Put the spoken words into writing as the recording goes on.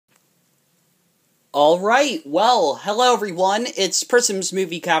Alright, well, hello everyone, it's Prism's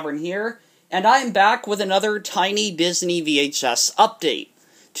Movie Cavern here, and I'm back with another tiny Disney VHS update.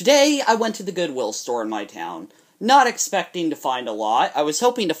 Today, I went to the Goodwill store in my town, not expecting to find a lot. I was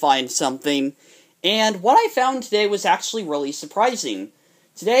hoping to find something, and what I found today was actually really surprising.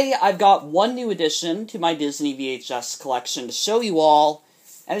 Today, I've got one new addition to my Disney VHS collection to show you all,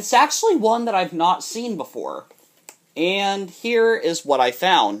 and it's actually one that I've not seen before. And here is what I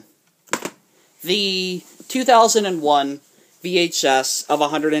found. The 2001 VHS of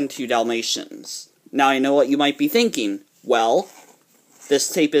 102 Dalmatians. Now I know what you might be thinking. Well,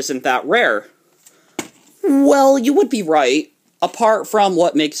 this tape isn't that rare. Well, you would be right, apart from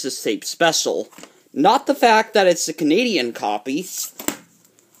what makes this tape special. Not the fact that it's a Canadian copy,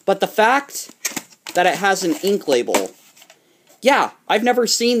 but the fact that it has an ink label. Yeah, I've never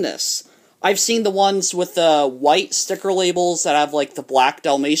seen this. I've seen the ones with the white sticker labels that have, like, the black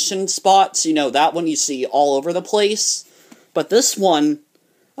Dalmatian spots. You know, that one you see all over the place. But this one,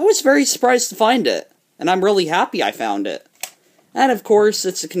 I was very surprised to find it. And I'm really happy I found it. And, of course,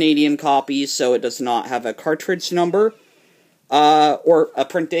 it's a Canadian copy, so it does not have a cartridge number. Or a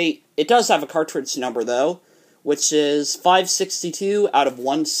print date. It does have a cartridge number, though, which is 562 out of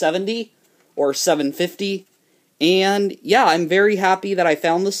 170, or 750. And, yeah, I'm very happy that I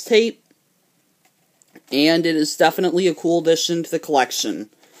found this tape. And it is definitely a cool addition to the collection.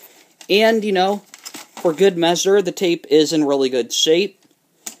 And, you know, for good measure, the tape is in really good shape,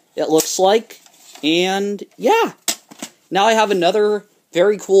 it looks like. And, yeah. Now I have another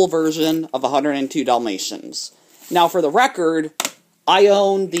very cool version of 102 Dalmatians. Now, for the record, I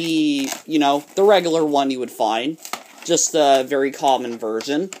own the, the regular one you would find. Just the very common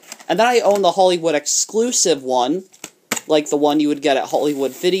version. And then I own the Hollywood exclusive one, like the one you would get at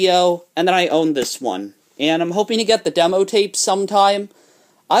Hollywood Video. And then I own this one. And I'm hoping to get the demo tape sometime.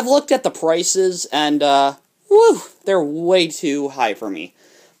 I've looked at the prices, and, they're way too high for me.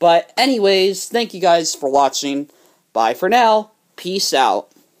 But anyways, thank you guys for watching. Bye for now. Peace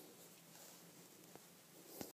out.